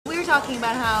talking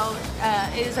about how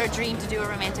it is our dream to do a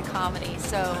romantic comedy.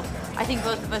 So I think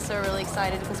both of us are really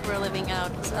excited because we're living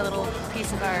out a little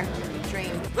piece of our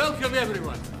dream. Welcome,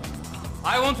 everyone.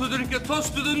 I want to drink a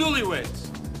toast to the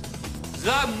newlyweds.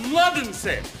 The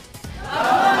mladense.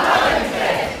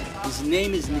 His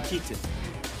name is Nikita.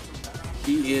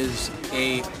 He is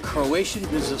a Croatian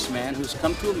businessman who's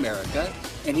come to America,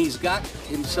 and he's got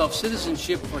himself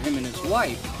citizenship for him and his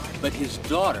wife, but his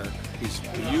daughter, his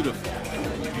beautiful,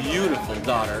 beautiful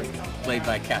daughter, played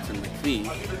by Katharine McPhee,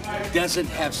 doesn't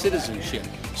have citizenship.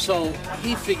 So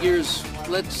he figures,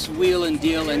 let's wheel and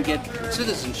deal and get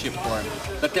citizenship for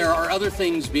him. But there are other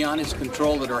things beyond his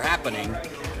control that are happening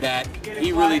that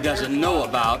he really doesn't know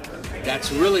about.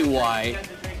 That's really why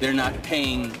they're not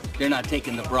taking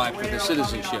the bribe for the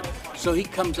citizenship. So he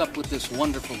comes up with this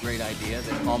wonderful, great idea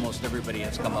that almost everybody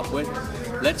has come up with.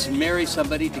 Let's marry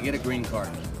somebody to get a green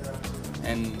card.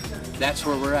 And that's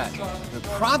where we're at. The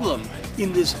problem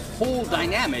in this whole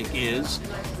dynamic is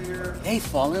they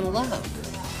fall in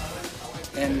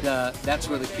love. And that's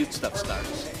where the cute stuff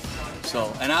starts.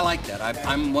 So, and I like that.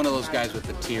 I'm one of those guys with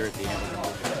the tear at the end of the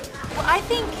movie. Well, I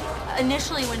think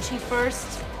initially when she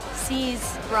first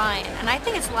sees Brian, and I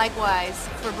think it's likewise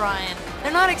for Brian,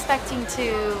 they're not expecting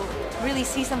to really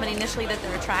see somebody initially that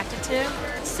they're attracted to.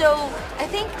 So I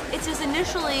think it's just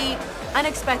initially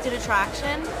unexpected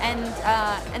attraction,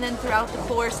 and then throughout the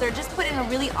course they're just put in a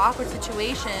really awkward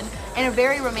situation in a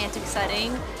very romantic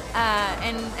setting,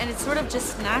 and it sort of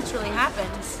just naturally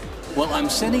happens. Well, I'm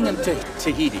sending him to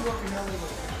Tahiti,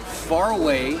 far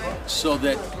away, so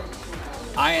that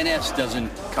INS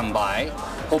doesn't come by,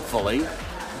 hopefully,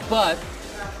 but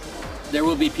there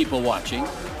will be people watching,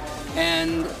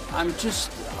 and I'm just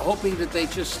hoping that they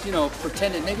just,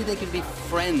 pretend that maybe they can be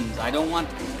friends. I don't want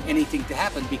anything to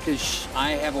happen because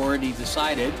I have already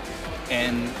decided,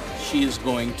 and she is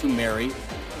going to marry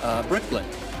Bricklin.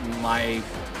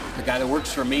 The guy that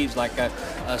works for me is like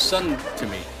a son to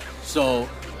me. So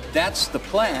that's the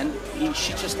plan.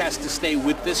 She just has to stay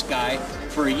with this guy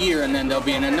for a year, and then there'll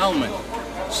be an annulment.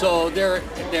 So they're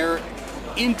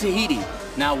in Tahiti.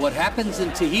 Now, what happens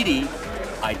in Tahiti,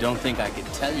 I don't think I can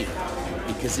tell you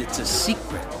because it's a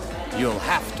secret. You'll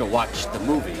have to watch the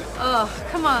movie. Oh,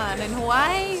 come on. In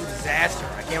Hawaii? Disaster.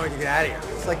 I can't wait to get out of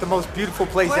here. It's like the most beautiful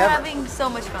place We're ever. having so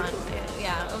much fun.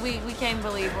 Yeah, we can't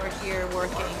believe we're here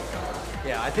working.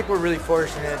 Yeah, I think we're really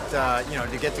fortunate,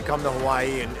 to get to come to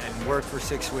Hawaii and work for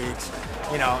 6 weeks.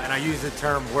 And I use the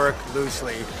term work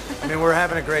loosely. I mean, we're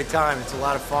having a great time. It's a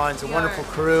lot of fun. It's a wonderful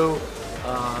crew.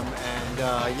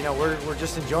 We're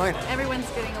just enjoying it. Everyone's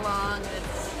getting along.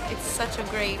 It's such a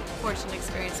great, fortunate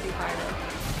experience to be part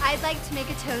of. I'd like to make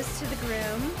a toast to the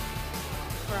groom,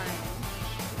 Brian.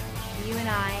 You and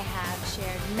I have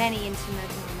shared many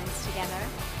intimate moments together.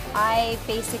 I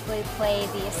basically play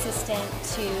the assistant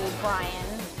to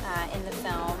Brian in the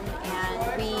film,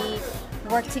 and we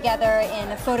work together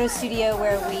in a photo studio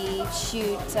where we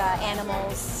shoot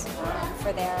animals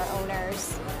for their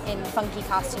owners in funky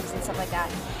costumes and stuff like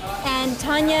that. And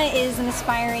Tanya is an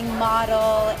aspiring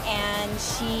model, and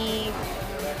she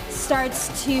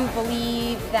starts to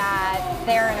believe that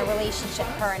they're in a relationship,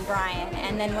 her and Brian.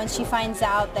 And then when she finds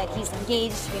out that he's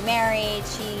engaged to be married,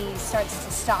 she starts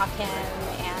to stalk him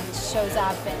and shows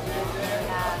up in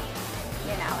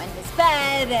his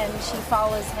bed, and she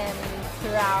follows him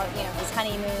throughout, his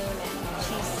honeymoon, and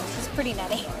she's pretty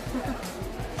nutty.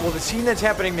 Well, the scene that's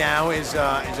happening now is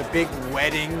a big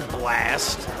wedding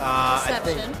blast.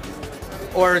 Reception.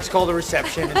 Or it's called a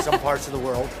reception in some parts of the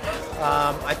world.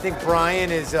 I think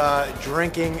Brian is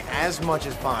drinking as much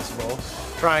as possible,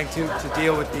 trying to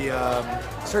deal with the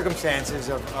circumstances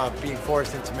of being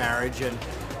forced into marriage and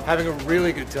having a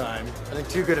really good time. I think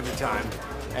too good of a time.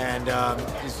 And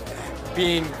is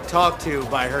being talked to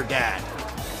by her dad.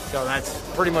 So that's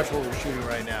pretty much what we're shooting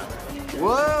right now.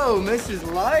 Whoa, Mrs.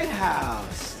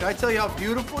 Lighthouse. Did I tell you how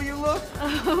beautiful you look?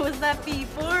 Oh, was that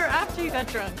before or after you got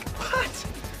drunk? What?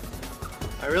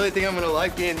 I really think I'm gonna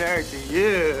like being married to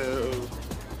you.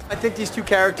 I think these two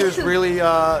characters really,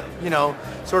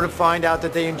 sort of find out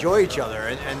that they enjoy each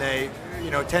other, and they,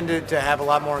 tend to have a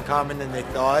lot more in common than they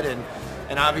thought, and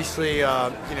obviously,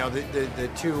 the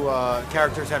two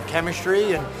characters have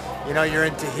chemistry, and you're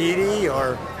in Tahiti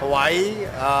or Hawaii,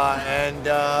 and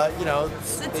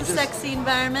It's a sexy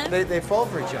environment. They fall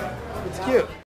for each other. It's cute.